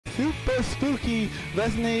super spooky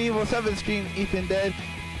Resident Evil 7 stream. Ethan did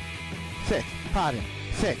 6. Pardon,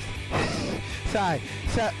 6. Sorry,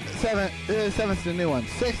 7's the new one.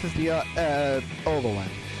 6 is the older one.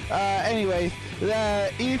 Anyways,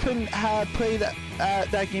 Ethan had played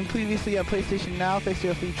that game previously on PlayStation Now, thanks to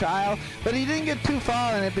a free trial, but he didn't get too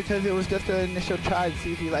far in it because it was just an initial try to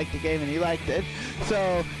see if he liked the game, and he liked it.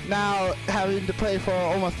 So now, having to play for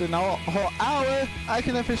almost a whole hour, I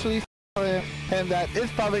can officially tell him that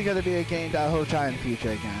it's probably going to be a game that he'll try in the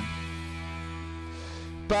future again.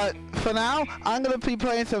 But for now, I'm going to be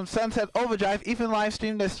playing some Sunset Overdrive. Ethan live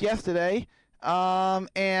streamed this yesterday,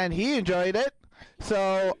 and he enjoyed it.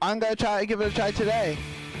 So I'm going to give it a try today.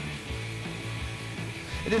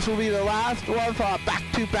 And this will be the last one for our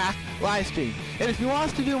back-to-back live stream. And if you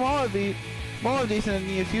want us to do more of these in the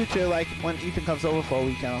near future, like when Ethan comes over for a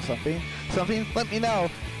weekend or something, let me know.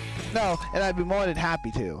 And I'd be more than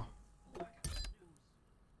happy to.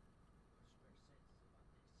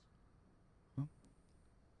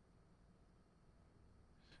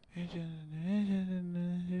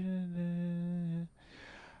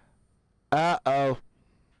 Uh-oh.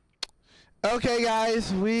 Okay,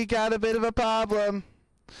 guys, we got a bit of a problem.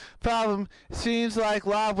 Seems like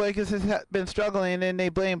Lawbreakers has been struggling, and they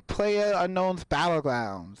blame PlayerUnknown's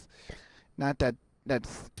Battlegrounds. Not that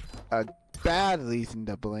that's a bad reason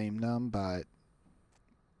to blame them, but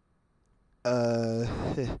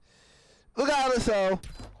regardless, so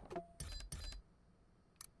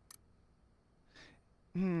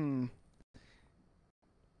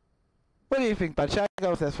what do you think, bud? Should I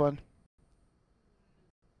go with this one?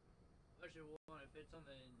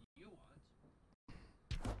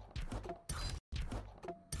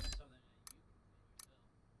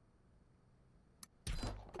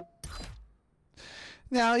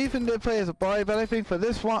 Now, Ethan did play as a boy, but I think for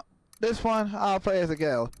this one, I'll play as a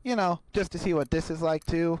girl. You know, just to see what this is like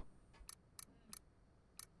too.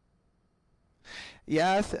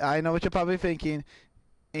 Yes, I know what you're probably thinking.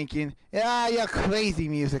 Yeah, you're crazy,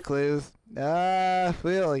 MusicClues.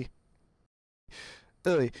 Really?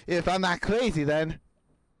 If I'm not crazy, then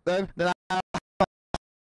I.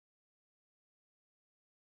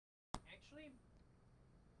 Actually,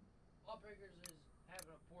 Lawbreakers is having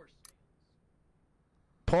a poor sales.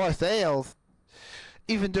 Poor sales.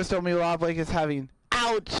 Even just told me Lawbreakers is having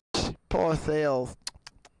poor sales.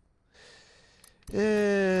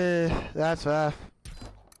 That's rough.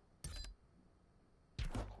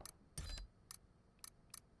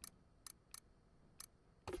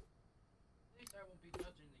 At least I won't be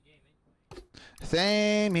touching the game anyway.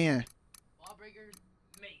 Same here. Lawbreakers,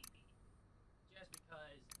 maybe. Just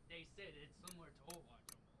because they said it's similar to Overwatch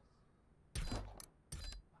almost.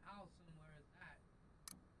 But how similar is that?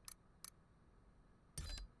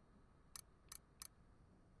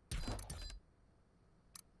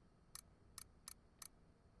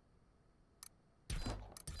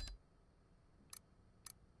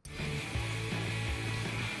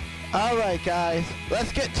 Alright, guys,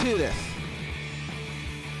 let's get to this.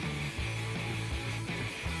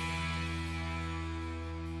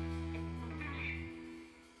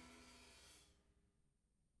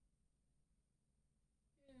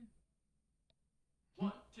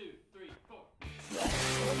 One, two, three, four.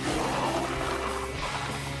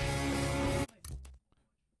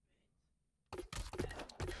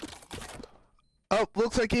 Oh,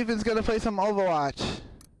 looks like Ethan's gonna play some Overwatch.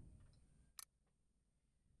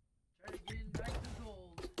 Try to get in back to gold.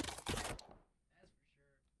 That's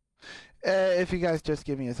for sure. If you guys just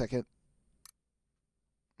give me a second.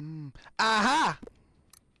 Aha!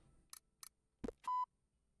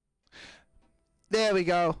 There we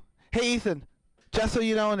go. Hey, Ethan. Just so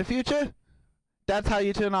you know, in the future, that's how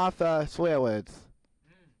you turn off swear words.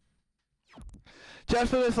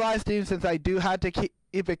 Just for this live stream, since I do have to keep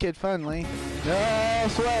it kid friendly, no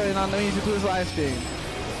swearing on the MusicClues live stream.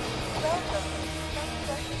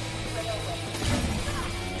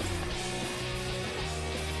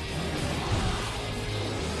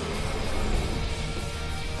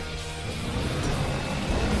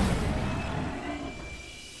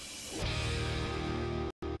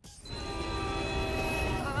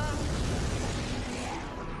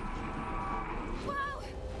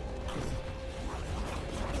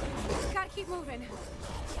 Keep moving.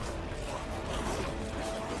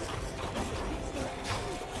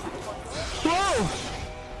 Whoa!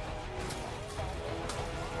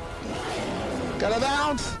 Gotta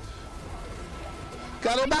bounce!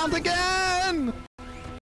 Gotta bounce again!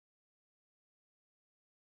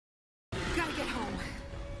 Gotta get home.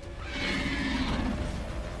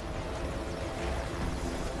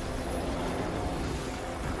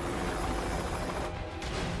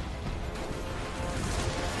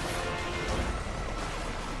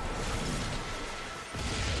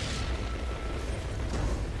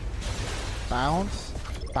 Bounce.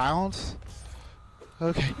 Bounce.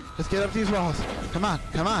 Okay, let's get up these walls. Come on,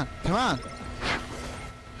 come on, come on.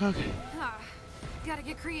 Okay. Gotta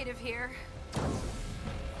get creative here.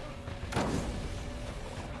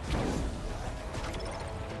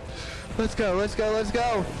 Let's go, let's go, let's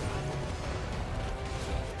go.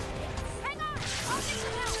 Hang on! I'll get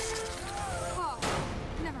some help! Oh,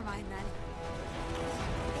 never mind then.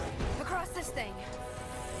 Across this thing.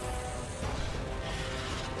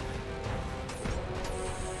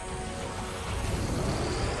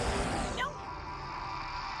 Nope!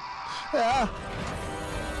 Yeah.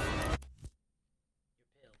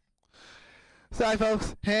 Your pills. Sorry,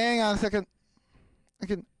 folks. Hang on a second. I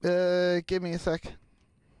can, give me a sec.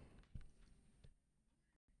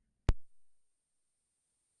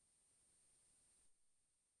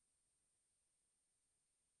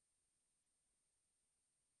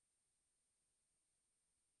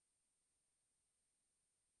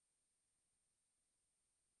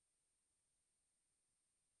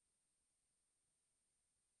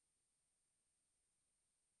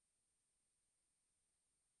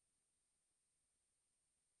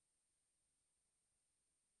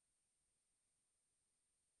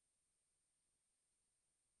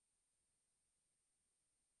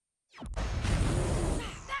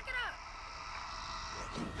 Back it up!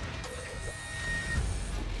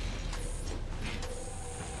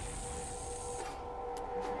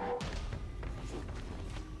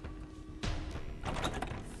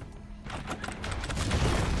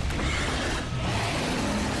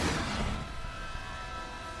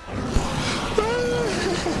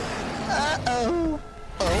 Uh-oh.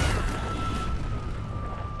 Oh.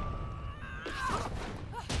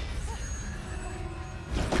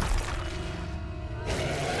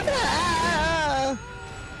 Ah!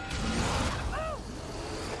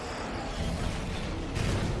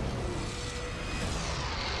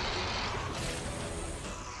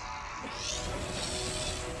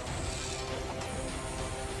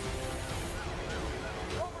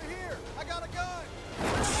 Over here! I got a gun!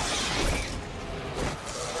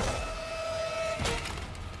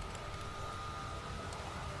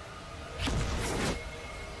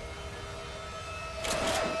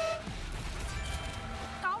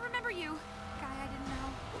 I'll remember you. Guy I didn't know.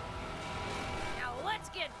 Now let's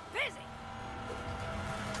get busy!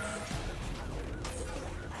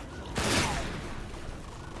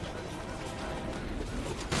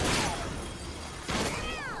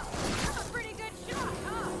 That's a pretty good shot,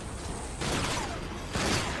 huh?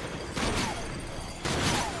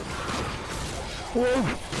 Whoa.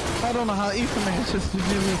 I don't know how Ethan manages to do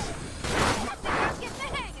this. I think I'm getting the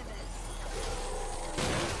hang of this.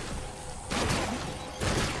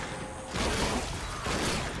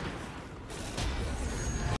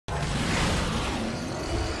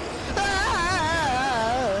 Ah!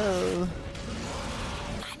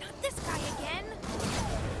 Not this guy again.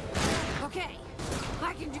 Okay,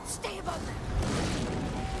 I can just stay above them.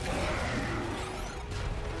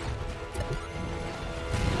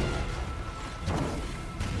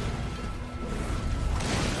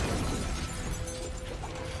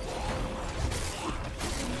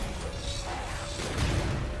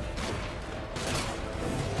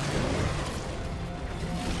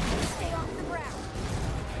 Stay off the ground.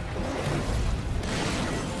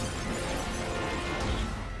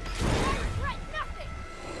 Regret nothing.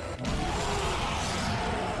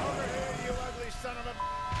 Over here, you ugly son of a...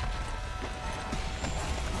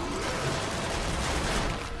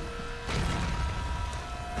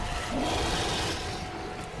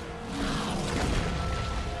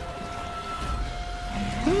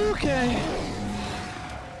 Okay.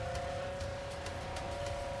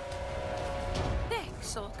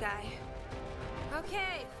 Thanks, old guy.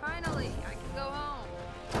 Okay, finally, I can go home.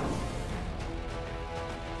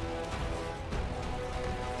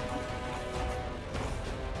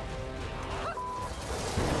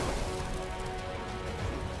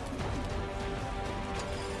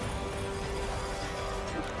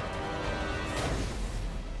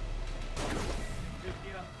 Good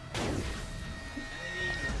deal.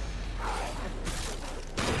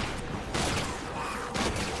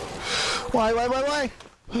 Why?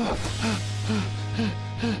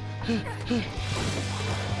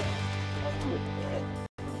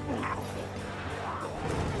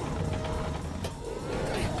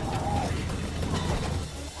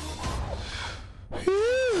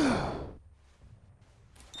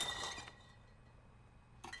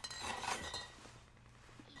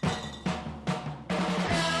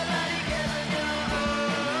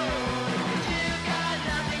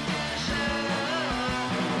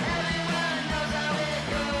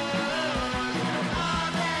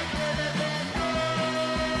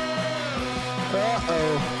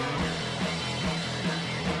 Uh-oh.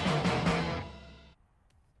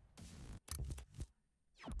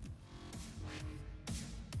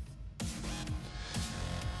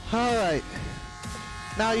 Alright.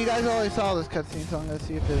 Now you guys already saw this cutscene, so I'm gonna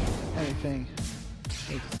see if there's anything.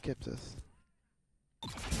 Let's skip this.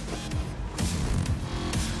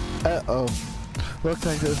 Uh-oh. Looks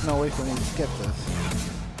like there's no way for me to skip this.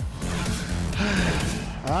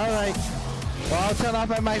 Alright. Well, I'll turn off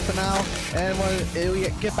my mic for now, and when we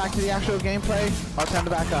get back to the actual gameplay, I'll turn it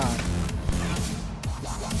back on.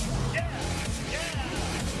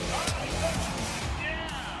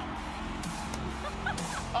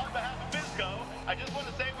 I just want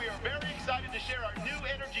to say we are very excited to share our new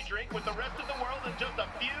energy drink with the rest of the world in just a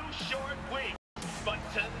few short weeks. But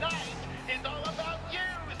tonight is all about you,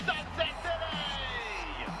 Sunset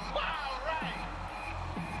City! Wow, right!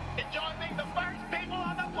 Enjoy being the first people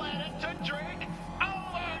on the planet to drink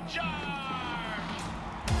Overdrive!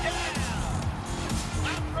 Yeah!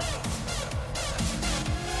 I'm ready!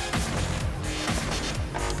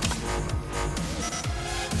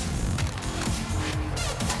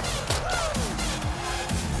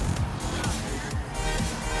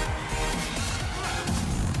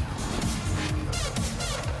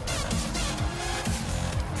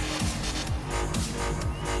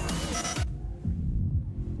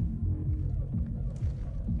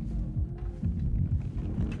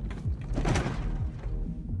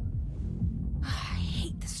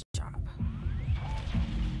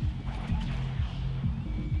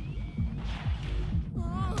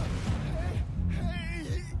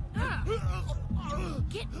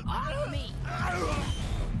 Get off me!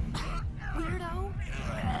 Weirdo!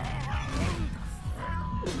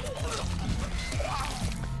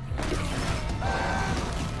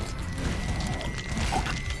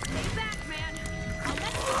 Stay back, man! I'll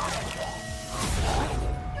let you.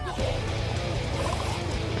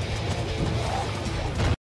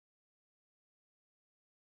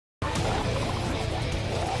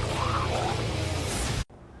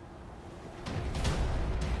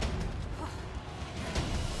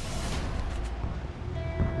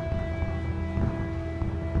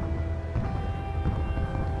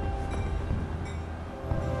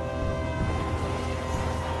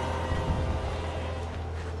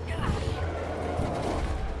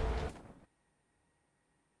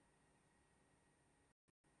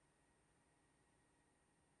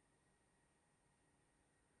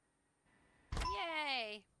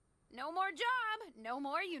 Yay! No more job, no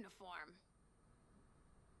more uniform.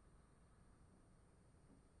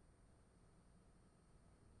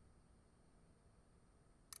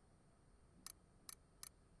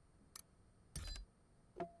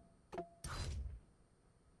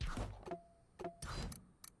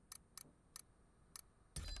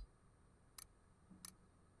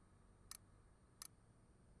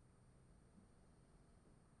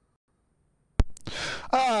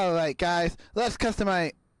 Alright guys, let's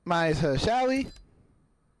customize her, shall we?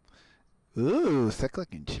 Ooh, sick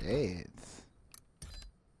looking shades.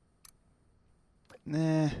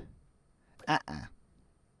 Nah.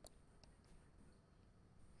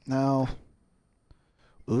 No.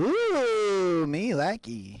 Ooh, me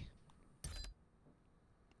likey.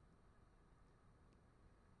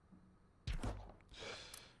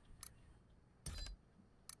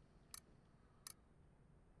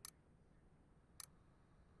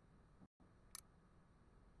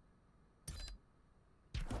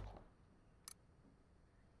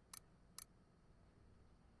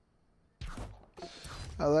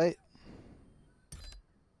 Alright.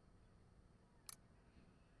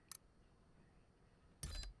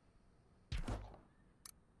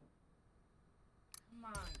 Come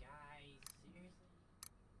on, guys. Seriously?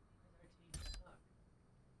 Where's our team stuck?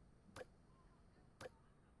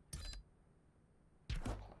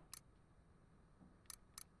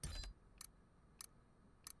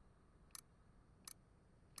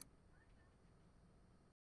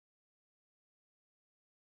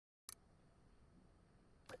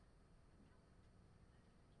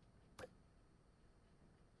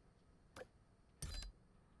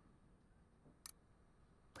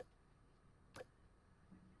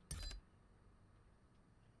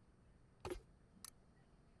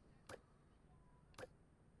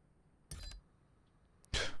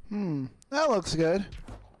 That looks good.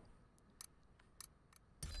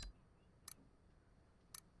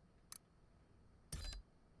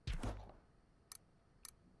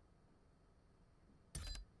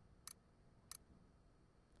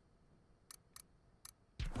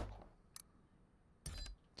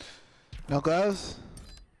 No gloves?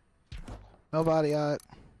 No body art.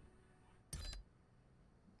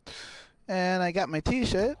 And I got my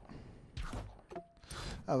t-shirt.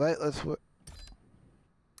 All right, let's work.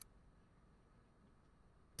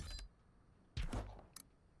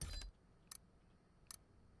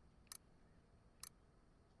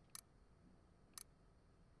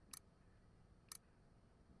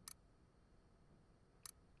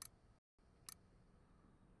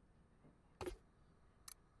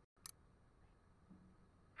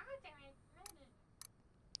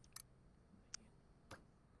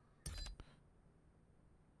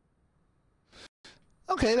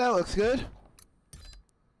 Okay, that looks good.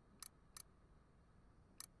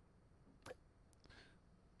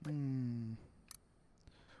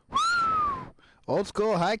 Old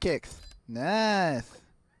school high kicks. Nice.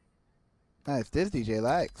 Nice. This DJ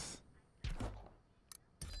likes.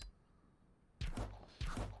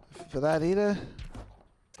 For that either.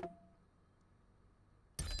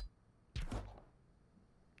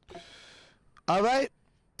 All right.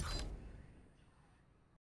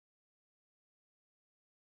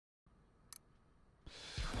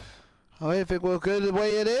 Oh, if it will good the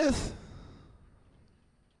way it is.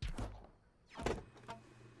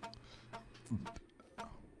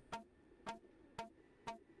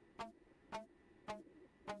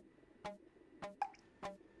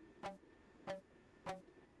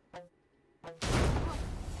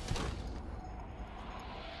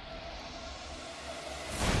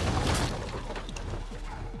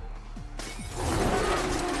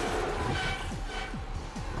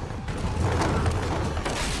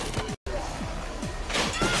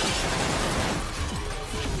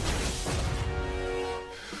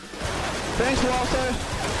 Thanks, Walter.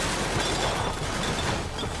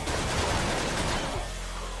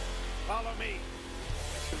 Follow me.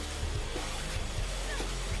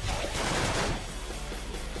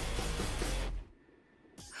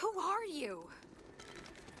 Who are you?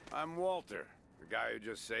 I'm Walter, the guy who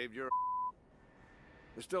just saved your.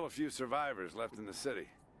 There's still a few survivors left in the city,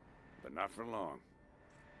 but not for long.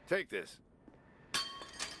 Take this.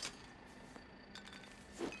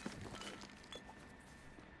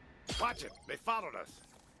 Watch it. They followed us.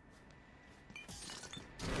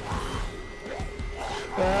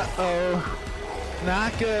 Uh-oh.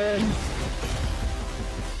 Not good.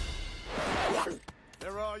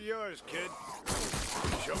 They're all yours, kid.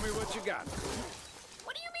 Show me what you got.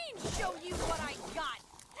 What do you mean, show you what I got?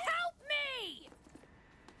 Help me!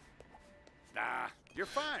 Nah, you're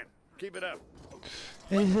fine. Keep it up.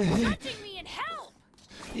 Touching me and help!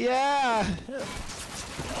 Yeah.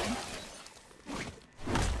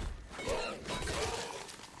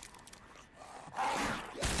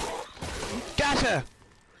 Gotcha.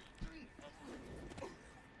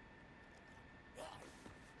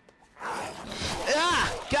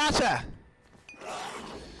 Ah, gotcha.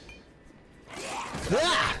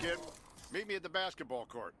 Ah. Kid, meet me at the basketball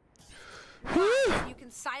court. Whew. You can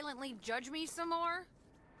silently judge me some more?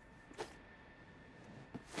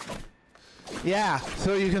 Yeah,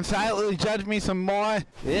 so you can silently judge me some more.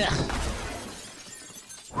 Yeah.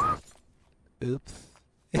 Oops.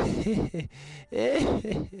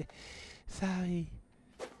 Sorry.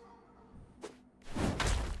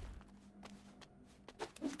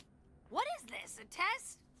 What is this, a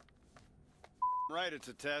test? Right, it's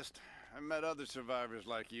a test. I met other survivors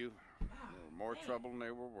like you. They were more trouble than they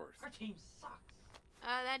were worth. Our team sucks.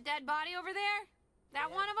 That dead body over there? That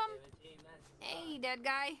Yeah, one of them? the team that's Hey, dead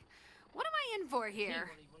guy. What am I in for team here?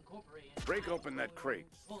 won't even cooperate and Break tries open to that go crate.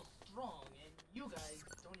 Full strong, and you guys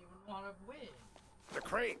don't even want to win. The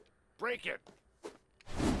crate! Break it!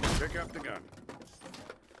 Pick up the gun.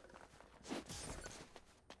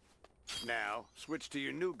 Now, switch to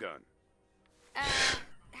your new gun.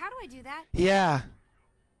 How do I do that? Yeah.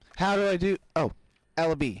 How do I do? Oh,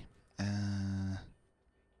 L B.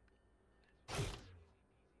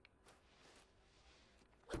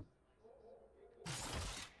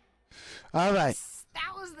 All right.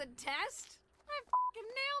 That was the test? I fucking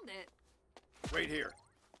nailed it. Wait here.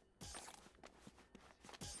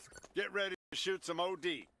 Get ready to shoot some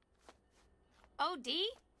OD. OD?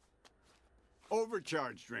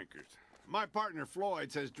 Overcharge drinkers. My partner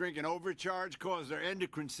Floyd says drinking overcharge causes their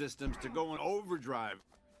endocrine systems to go in overdrive.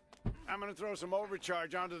 I'm gonna throw some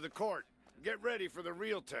overcharge onto the court. Get ready for the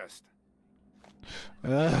real test.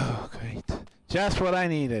 Oh, great. Just what I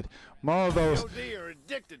needed. More of those. OD are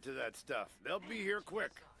addicted to that stuff. They'll be here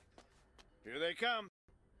quick. Here they come.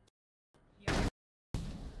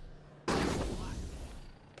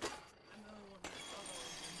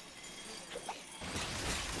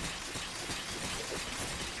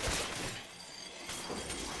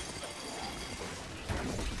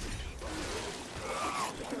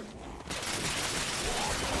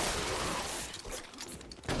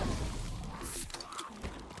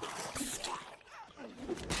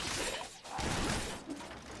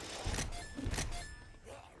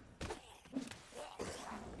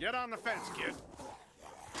 Get on the fence, kid.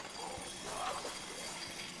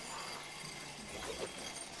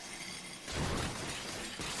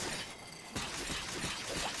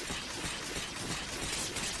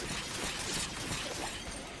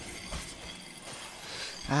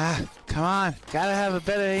 Ah, come on. Gotta have a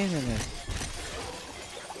better aim than this.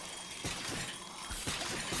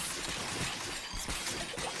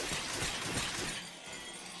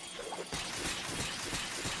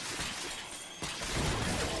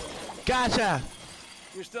 Gotcha!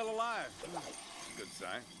 You're still alive. Good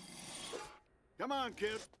sign. Come on,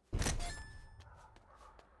 kid.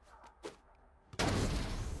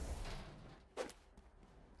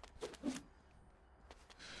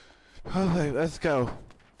 Okay, let's go.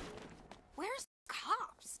 Where's the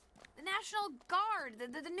cops? The National Guard,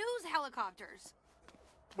 the news helicopters.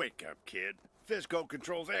 Wake up, kid. Fisco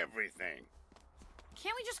controls everything.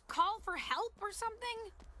 Can't we just call for help or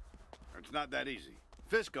something? It's not that easy.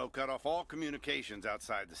 Fisco cut off all communications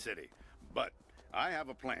outside the city. But I have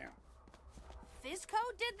a plan. Fisco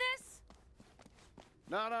did this?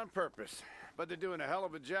 Not on purpose, but they're doing a hell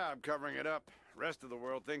of a job covering it up. Rest of the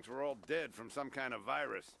world thinks we're all dead from some kind of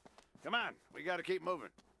virus. Come on, we gotta keep moving.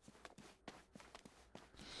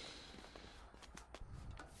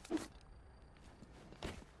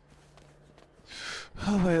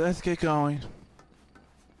 Oh wait, let's get going.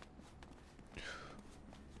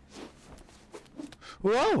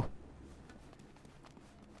 Whoa!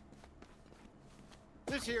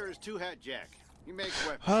 This here is Two Hat Jack. He makes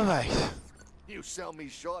weapons. Alright. You sell me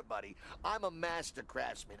short, buddy. I'm a master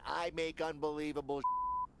craftsman. I make unbelievable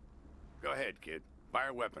Go ahead, kid. Fire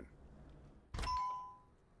a weapon.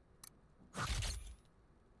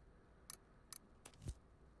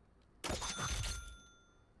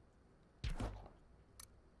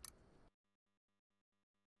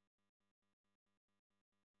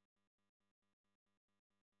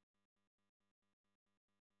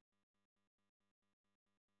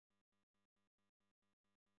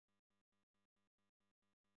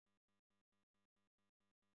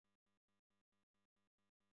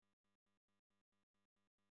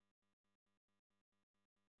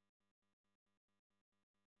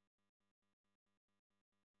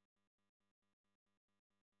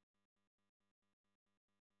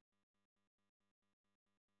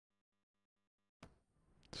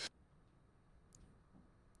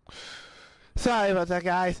 Sorry about that,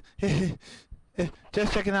 guys.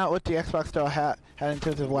 Just checking out what the Xbox store had in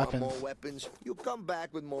terms of Want weapons. more weapons? You'll come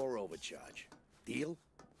back with more overcharge. Deal?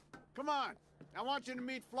 Come on. I want you to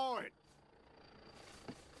meet Floyd.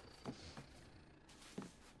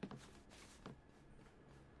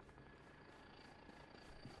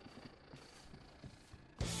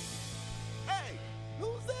 Hey,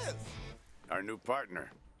 who's this? Our new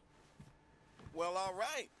partner. Well, all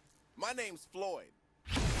right. My name's Floyd.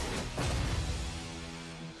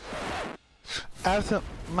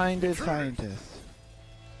 Absent-minded scientist.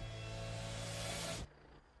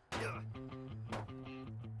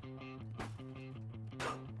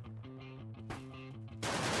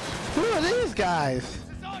 Who are these guys?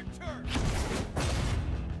 This is our turn.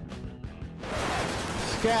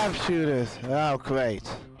 Scab shooters. Oh, great.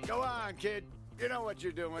 Go on, kid. You know what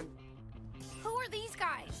you're doing. Who are these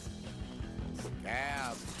guys?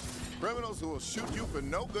 Scabs. Criminals who will shoot you for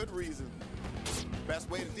no good reason. Best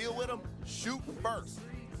way to deal with them? Shoot first.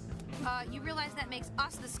 You realize that makes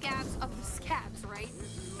us the scabs of the scabs, right?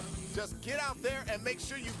 Just get out there and make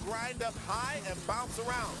sure you grind up high and bounce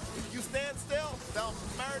around. If you stand still, they'll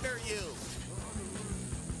murder you.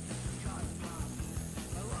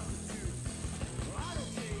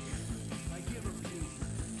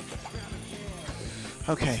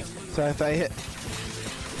 Okay, so if I hit...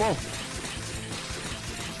 Whoa!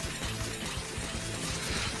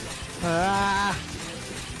 Ah!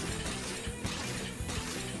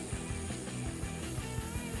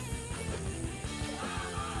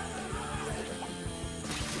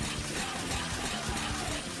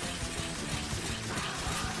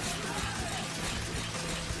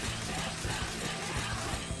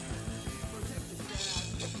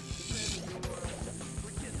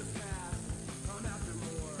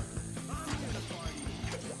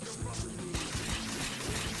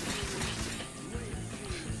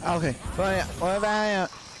 Okay, well, what about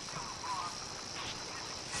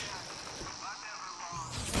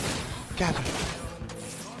Gotcha.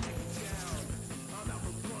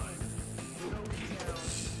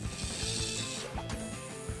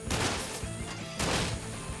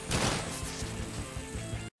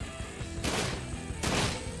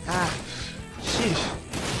 Ah, sheesh.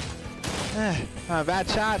 Bad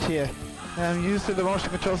shot here. I'm used to the motion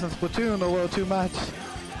control since Splatoon a little too much.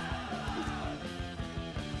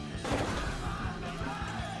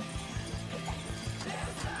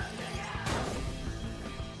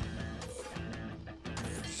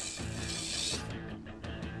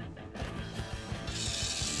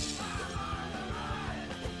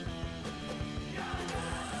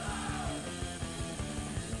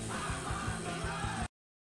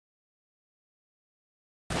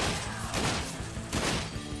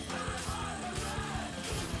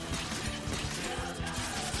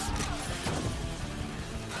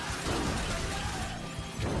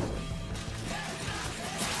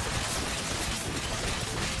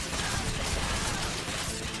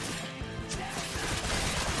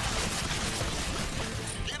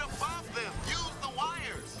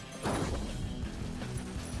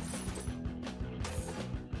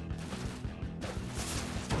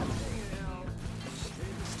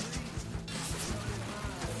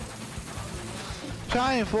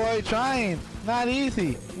 Trying, Floyd, trying. Not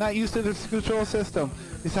easy. Not used to this control system.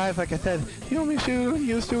 Besides, like I said, the only shooter I'm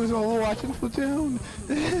used to is Overwatch and Platoon.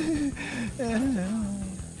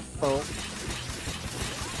 Oh.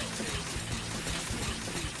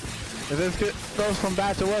 If this goes from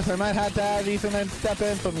bad to worse, I might have to have Ethan and step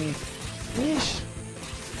in for me. Ish.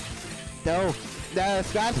 No,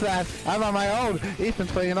 scratch that. I'm on my own.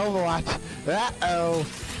 Ethan's playing Overwatch. Uh-oh.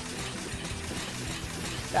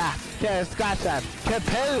 Ah, yeah, scratch that.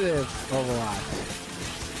 Competitive Overwatch.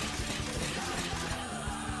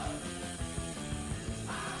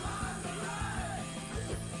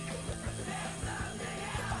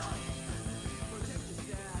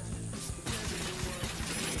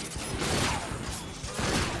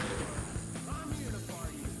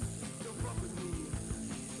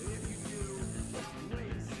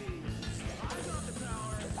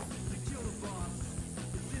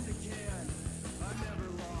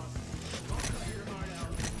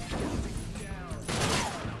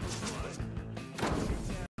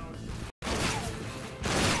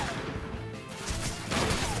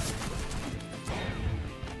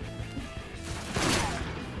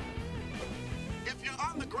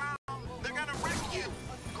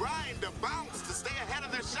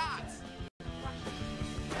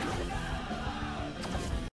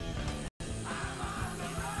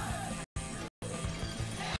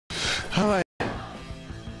 Alright.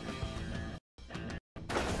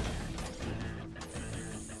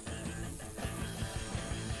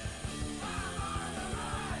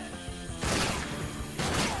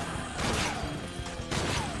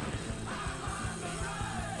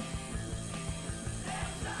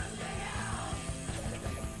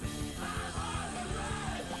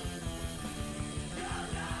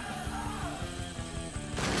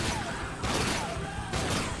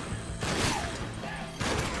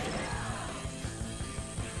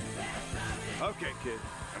 Okay, kid.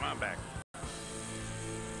 Come on back.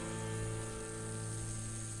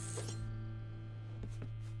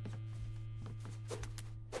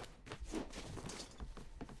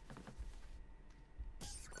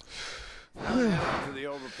 To the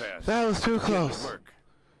overpass. That was too close.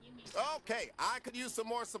 Okay, I could use some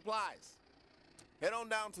more supplies. Head on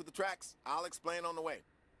down to the tracks. I'll explain on the way.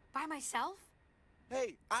 By myself?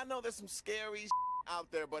 Hey, I know there's some scary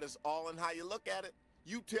out there, but it's all in how you look at it.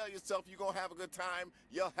 You tell yourself you're gonna have a good time,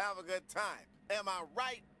 you'll have a good time. Am I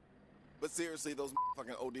right? But seriously, those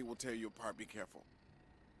fucking OD will tear you apart. Be careful.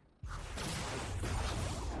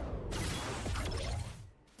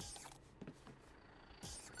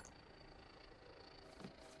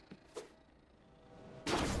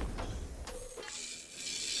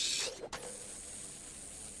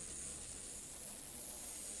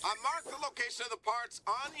 I marked the location of the parts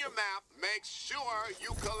on your map. Make sure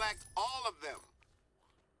you collect all of them.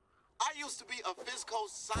 I used to be a physical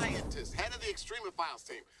scientist, head of the Extremophiles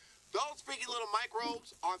team. Those freaky little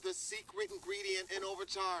microbes are the secret ingredient in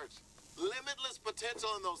Overcharge. Limitless potential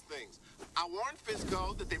in those things. I warned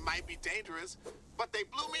Fizco that they might be dangerous, but they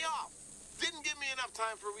blew me off. Didn't give me enough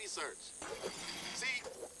time for research. See,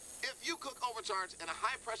 if you cook Overcharge in a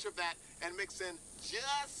high pressure vat and mix in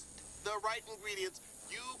just the right ingredients,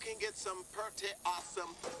 you can get some pretty awesome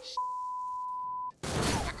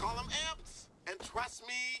I call them amps. And trust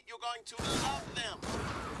me, you're going to love them.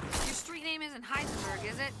 Your street name isn't Heisenberg,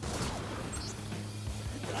 is it?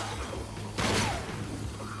 Ow!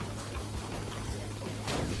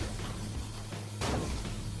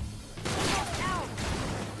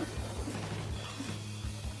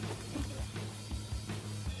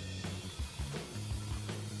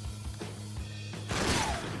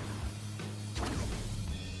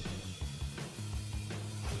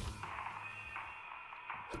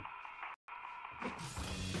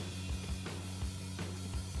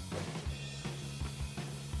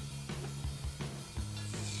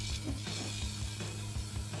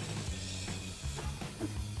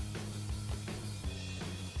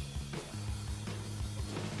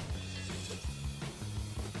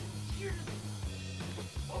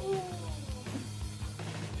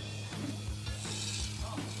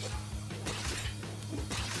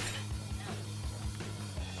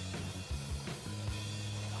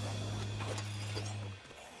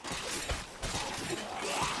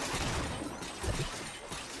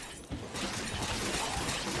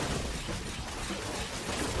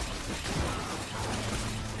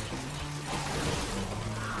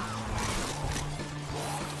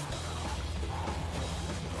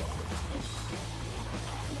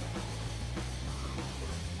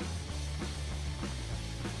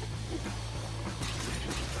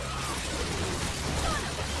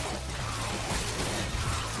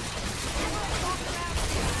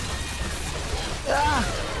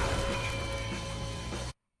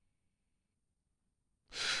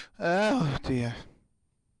 Oh dear.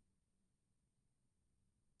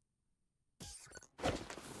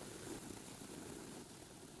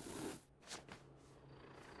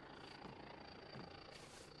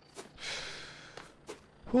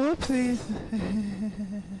 Whoopsies.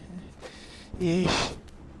 Yeesh.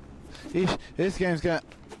 Yeesh. This game's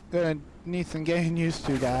gonna need some getting used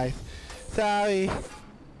to, guys. Sorry.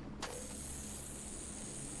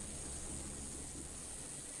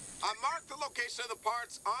 Mark the location of the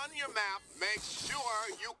parts on your map. Make sure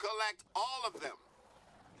you collect all of them.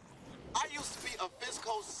 I used to be a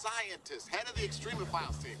physical scientist, head of the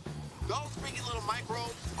Extremophiles team. Those freaky little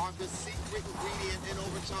microbes are the secret ingredient in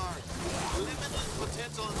Overcharge. Limitless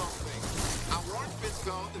potential in those things. I warned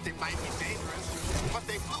Fisco that they might be dangerous, but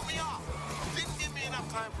they blew me off. Didn't give me enough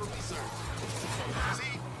time for research.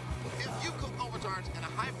 See, if you cook Overcharge in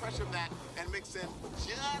a high-pressure vat and mix in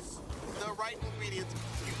just the right ingredients,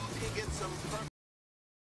 you can get some perfect.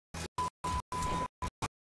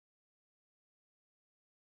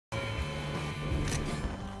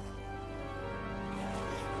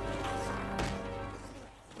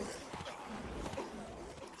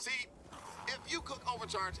 See, if you cook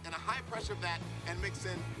Overcharge in a high-pressure vat and mix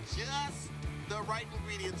in just the right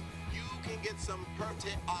ingredients, you can get some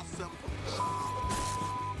pretty awesome.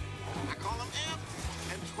 I call them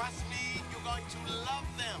imps, and trust me, you're going to love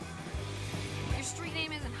them. Your street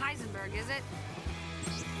name isn't Heisenberg, is it?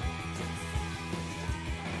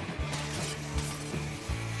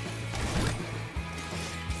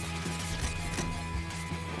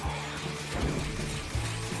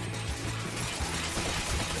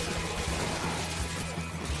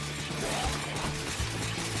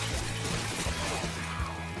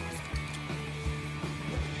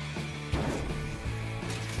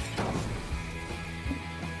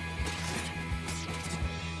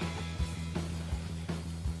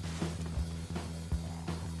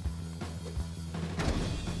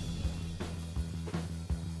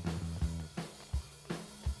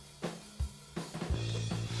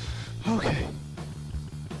 Okay.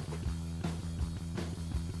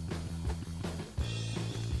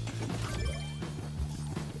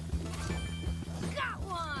 Got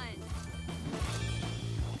one!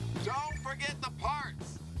 Don't forget the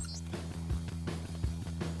parts.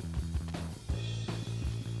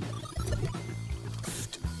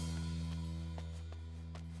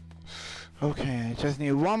 Okay, I just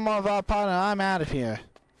need one more part and I'm out of here.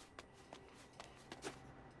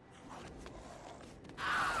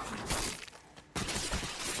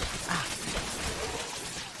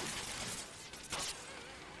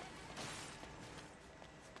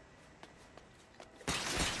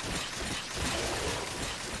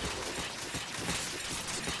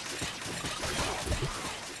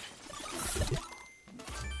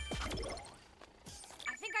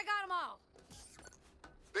 I think I got them all.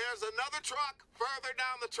 There's another truck further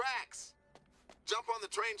down the tracks. Jump on the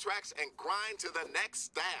train tracks and grind to the next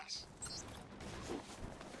stash.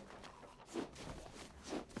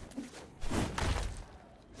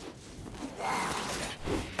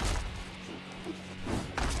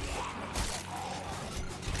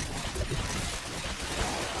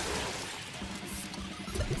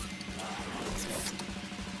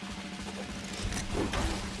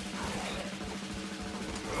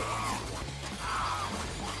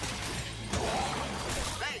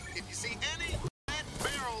 Hey, if you see any red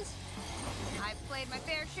barrels, I've played my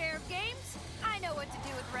fair share of games. I know what to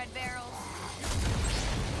do with red barrels.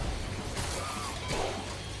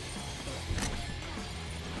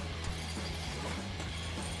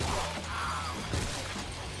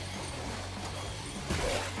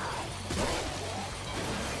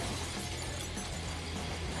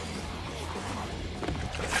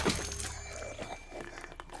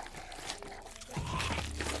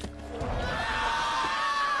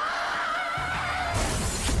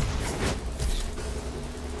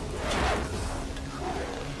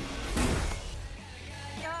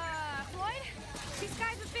 Floyd? These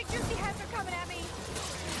guys with big juicy heads are coming at me.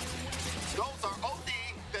 those are OD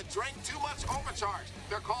that drank too much Overcharge.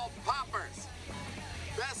 They're called poppers.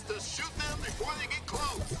 Best to shoot them before they get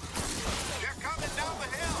close. They're coming down the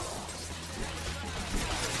hill.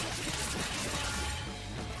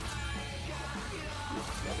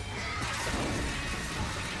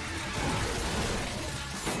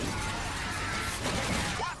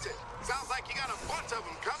 Watch it. Sounds like you got a bunch of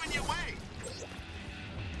them coming your way.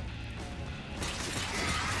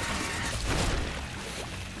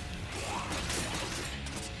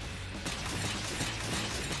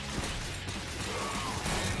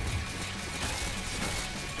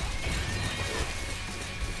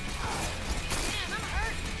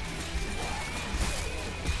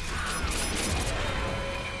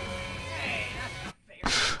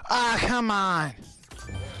 Ah, come on.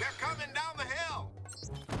 They're coming down the hill.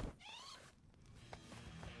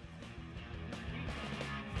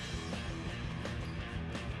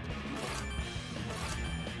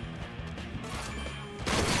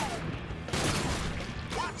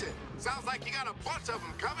 Watch it. Sounds like you got a bunch of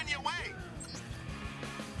them coming your way.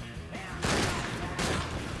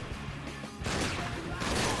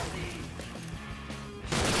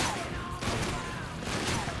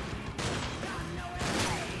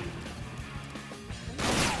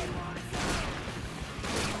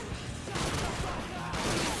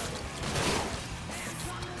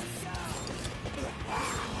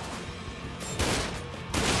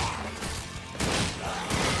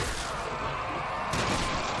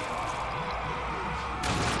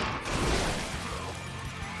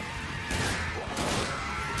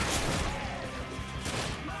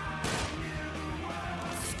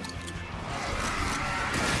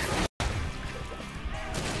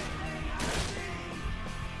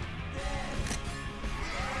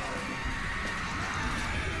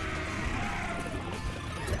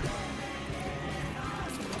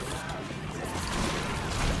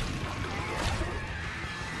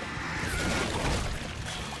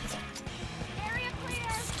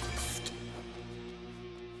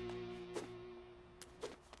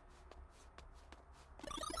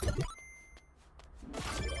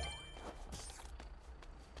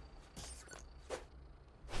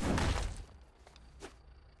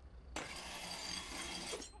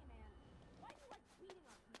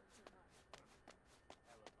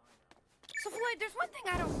 So Floyd, there's one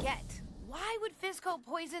thing I don't get. Why would Fisco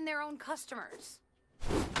poison their own customers?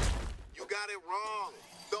 You got it wrong.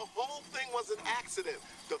 The whole thing was an accident.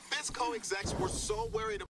 The Fisco execs were so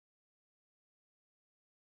worried about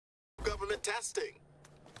government testing.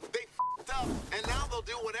 They f***ed up, and now they'll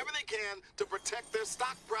do whatever they can to protect their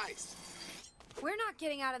stock price. We're not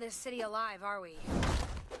getting out of this city alive, are we?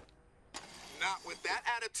 Not with that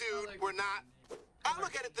attitude, we're not. I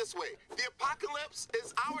look at it this way. The apocalypse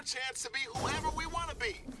is our chance to be whoever we want to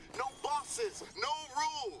be. No bosses, no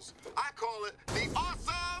rules. I call it the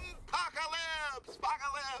awesome apocalypse.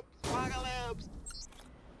 Apocalypse. Apocalypse.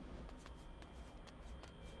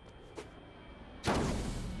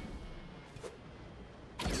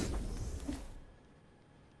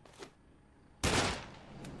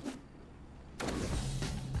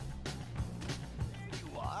 There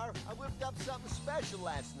you are. I whipped up something special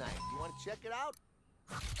last night. You want to check it out?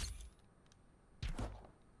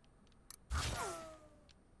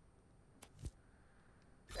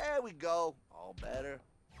 There we go. All better.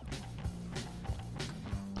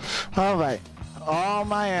 Alright. All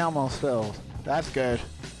my ammo's filled. That's good.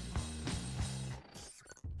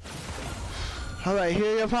 Alright,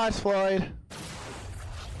 here are your pots, Floyd.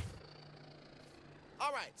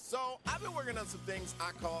 Alright, so I've been working on some things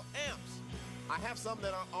I call amps. I have some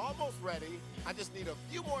that are almost ready. I just need a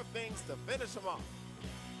few more things to finish them off.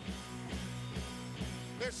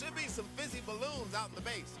 There should be some fizzy balloons out in the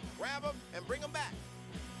base. Grab them and bring them back.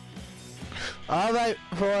 Alright,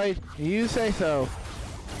 Floyd. You say so.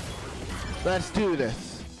 Let's do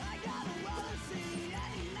this.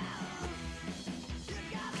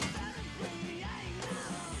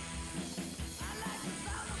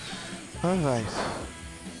 Alright.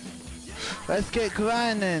 Let's get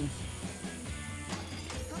grinding.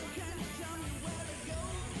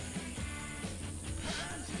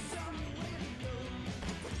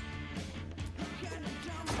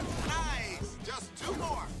 Nice. Just two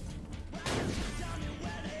more.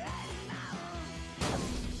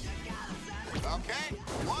 Okay,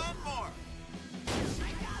 one more.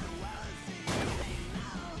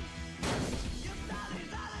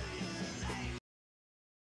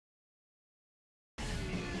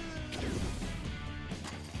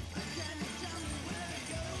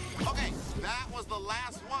 Okay, that was the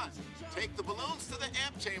last one. Take the balloons to the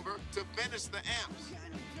amp chamber to finish the amps.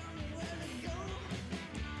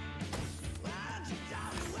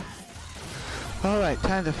 Alright,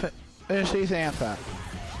 time to finish these amps up.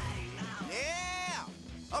 Yeah!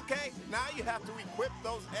 Okay, now you have to equip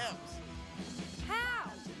those amps. How?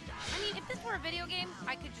 I mean, if this were a video game,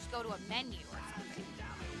 I could just go to a menu or something.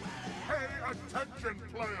 Pay attention,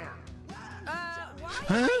 player! Why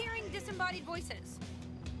am I hearing disembodied voices?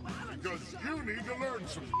 Because you need to learn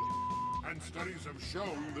some and studies have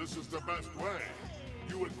shown this is the best way.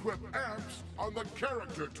 You equip amps on the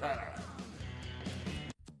character tab.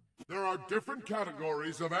 There are different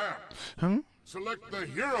categories of amps. Select the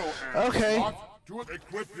hero amp slot to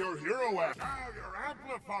equip your hero amp. Now you're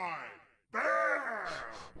amplified. There!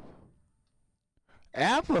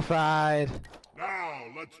 Amplified? Now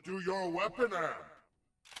let's do your weapon amp.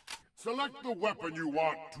 Select the weapon you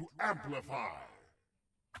want to amplify.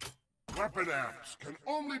 Weapon amps can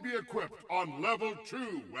only be equipped on level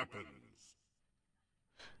 2 weapons.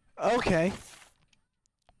 Okay.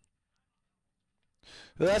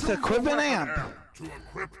 Let's equip an amp. To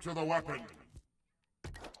equip to the weapon.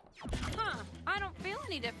 Huh, I don't feel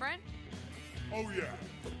any different. Oh yeah,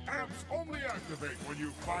 amps only activate when you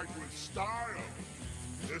fight with style.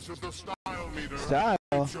 This is the style meter. Style?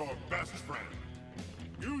 It's your best friend.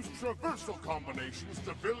 Use traversal combinations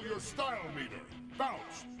to fill your style meter.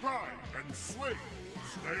 Bounce, grind, and swing.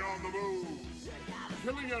 Stay on the move.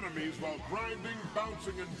 Killing enemies while grinding,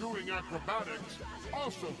 bouncing, and doing acrobatics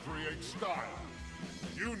also creates style.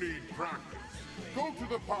 You need practice. Go to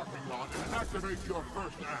the parking lot and activate your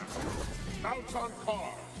first amp. Bounce on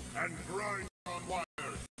cars and grind on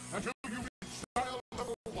wires until you reach style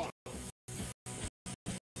level 1.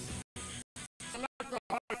 Select the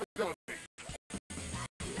high fidelity.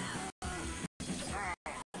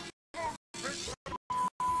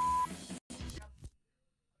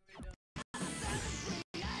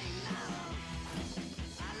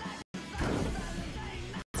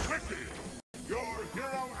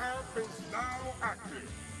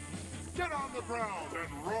 Get on the ground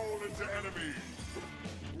and roll into enemies.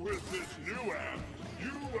 With this new amp,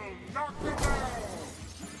 you will knock them down.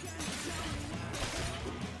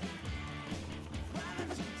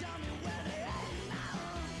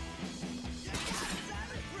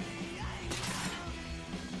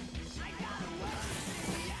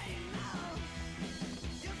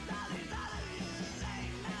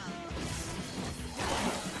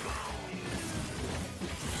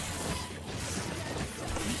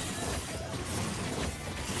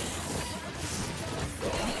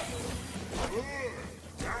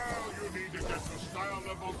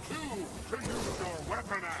 Level 2 to use your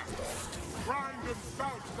weapon app. Grind and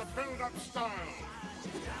bounce to build up style.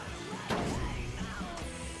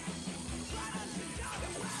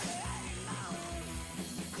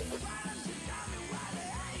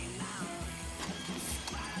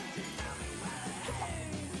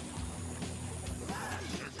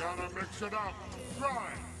 You gotta mix it up.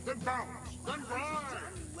 Grind, then bounce, then grind.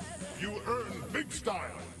 You earn big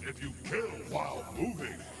style if you kill while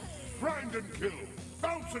moving. Grind and kill.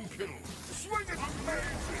 Bounce and kill! Swing it!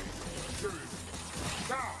 Amazing! Serious.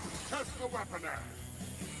 Now, test the weapon app.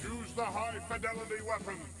 Use the high-fidelity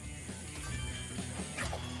weapon.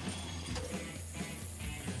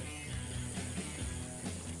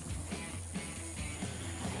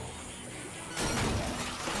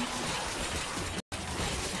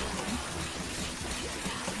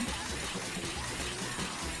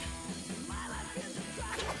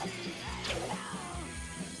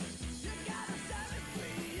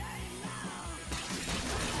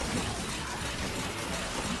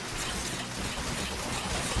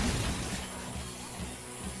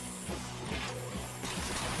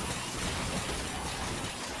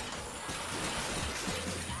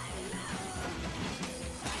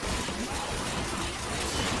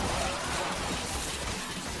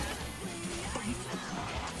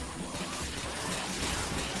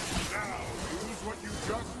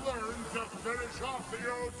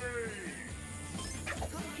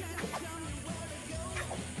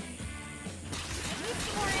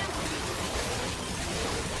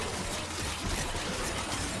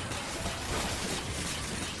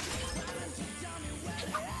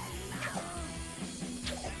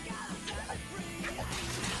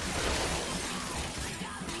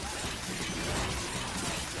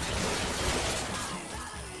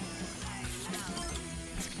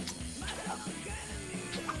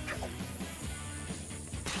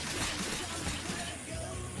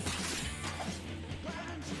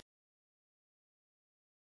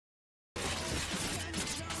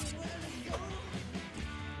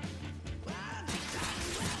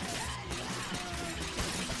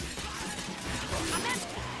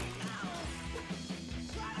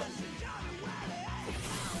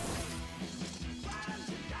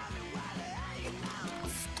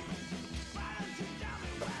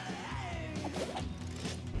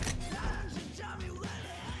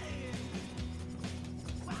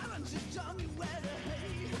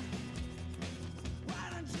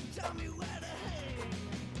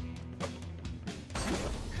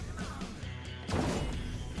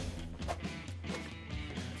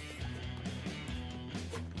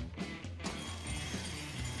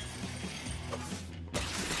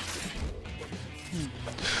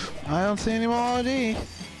 I don't see any more ID.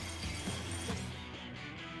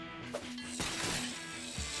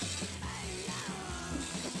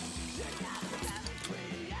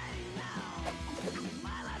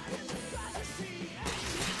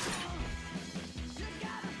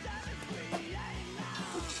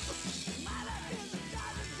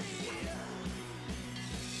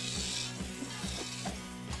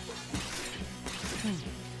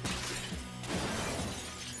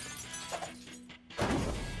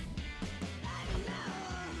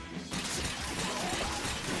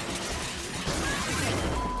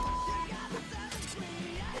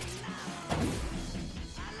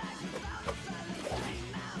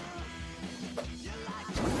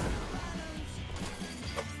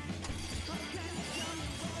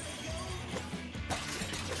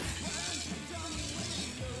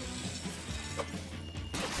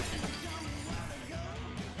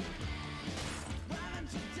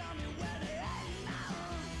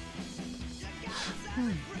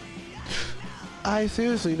 I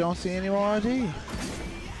seriously don't see any more RD.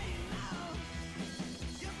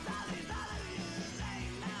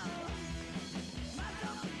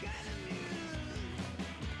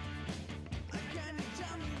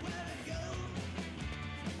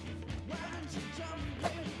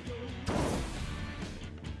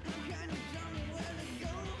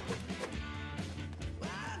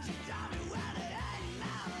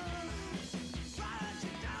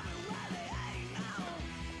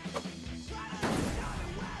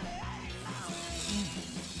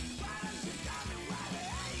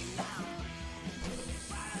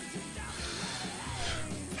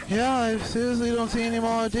 Yeah, I seriously don't see any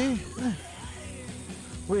more RD.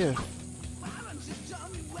 Weird.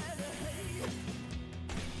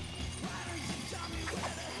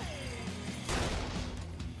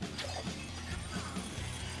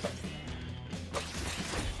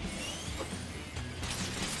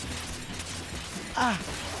 Ah!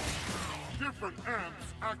 Different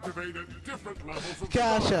amps activate at different levels of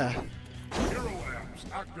Gotcha. style. Hero amps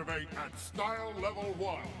activate at style level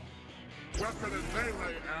 1. Weapon and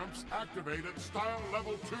melee amps activate at style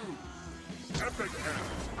level 2. Epic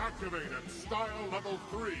amps activate at style level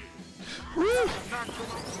 3. Woo!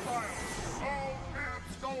 Maximum style. All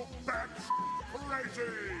amps go crazy.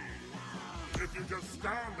 If you just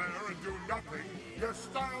stand there and do nothing, your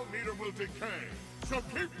style meter will decay. So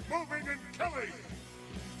keep moving and killing.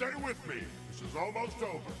 Stay with me. This is almost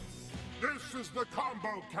over. This is the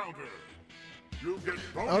combo counter. You get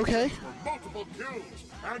bonuses for multiple kills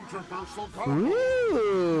and traversal combos.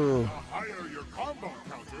 Ooh. The higher your combo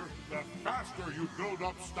counter, the faster you build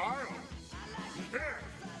up style. Here.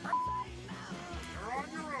 You're on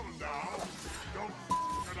your own now. Don't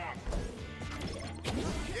it up.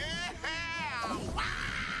 Yeah!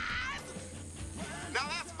 What? Now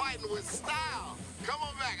that's fighting with style. Come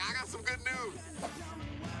on back. I got some good news.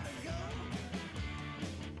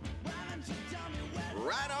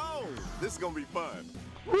 Right on! This is gonna be fun.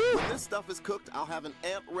 Woo. When this stuff is cooked, I'll have an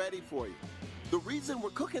amp ready for you. The reason we're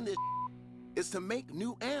cooking this is to make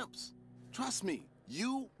new amps. Trust me,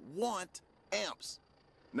 you want amps.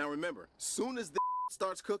 Now remember, soon as this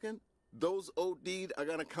starts cooking, those OD'd are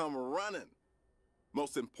gonna come running.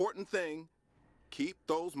 Most important thing, keep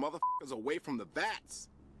those motherfuckers away from the vats.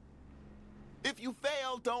 If you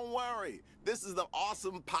fail, don't worry. This is the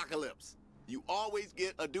awesome apocalypse. You always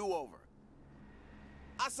get a do-over.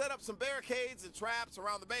 I set up some barricades and traps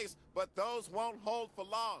around the base, but those won't hold for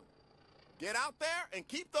long. Get out there and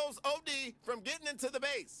keep those OD from getting into the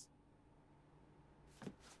base.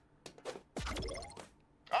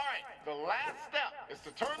 All right, the last step is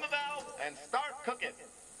to turn the valve and start cooking.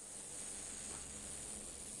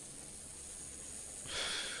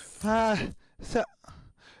 Alright,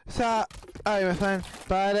 my friend,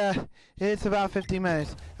 but it's about 15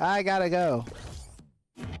 minutes. I gotta go.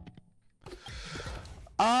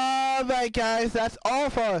 Alright guys, that's all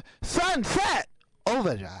for Sunset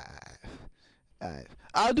Overdrive.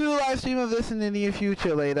 I'll do a live stream of this in the near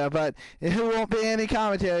future later, but there won't be any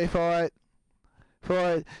commentary for it,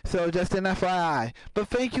 so just an FYI. But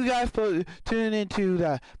thank you guys for tuning into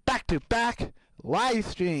the back-to-back live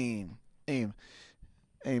stream.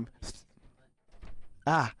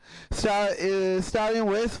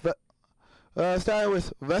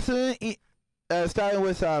 Starting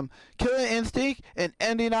with Killer Instinct and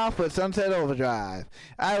ending off with Sunset Overdrive.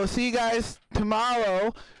 I will see you guys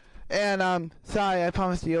tomorrow. And sorry, I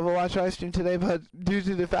promised the Overwatch live stream today, but due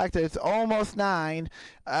to the fact that it's almost 9,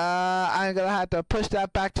 I'm gonna have to push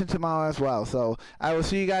that back to tomorrow as well. So I will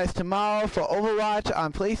see you guys tomorrow for Overwatch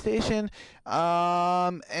on PlayStation.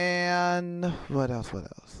 And what else?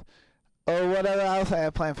 Oh, whatever else I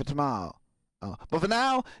have planned for tomorrow. Oh, but for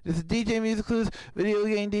now, this is DJ MusicClues, video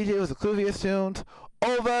game DJ with the Cluvius Tunes.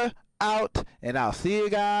 Over, out, and I'll see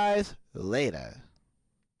you guys later.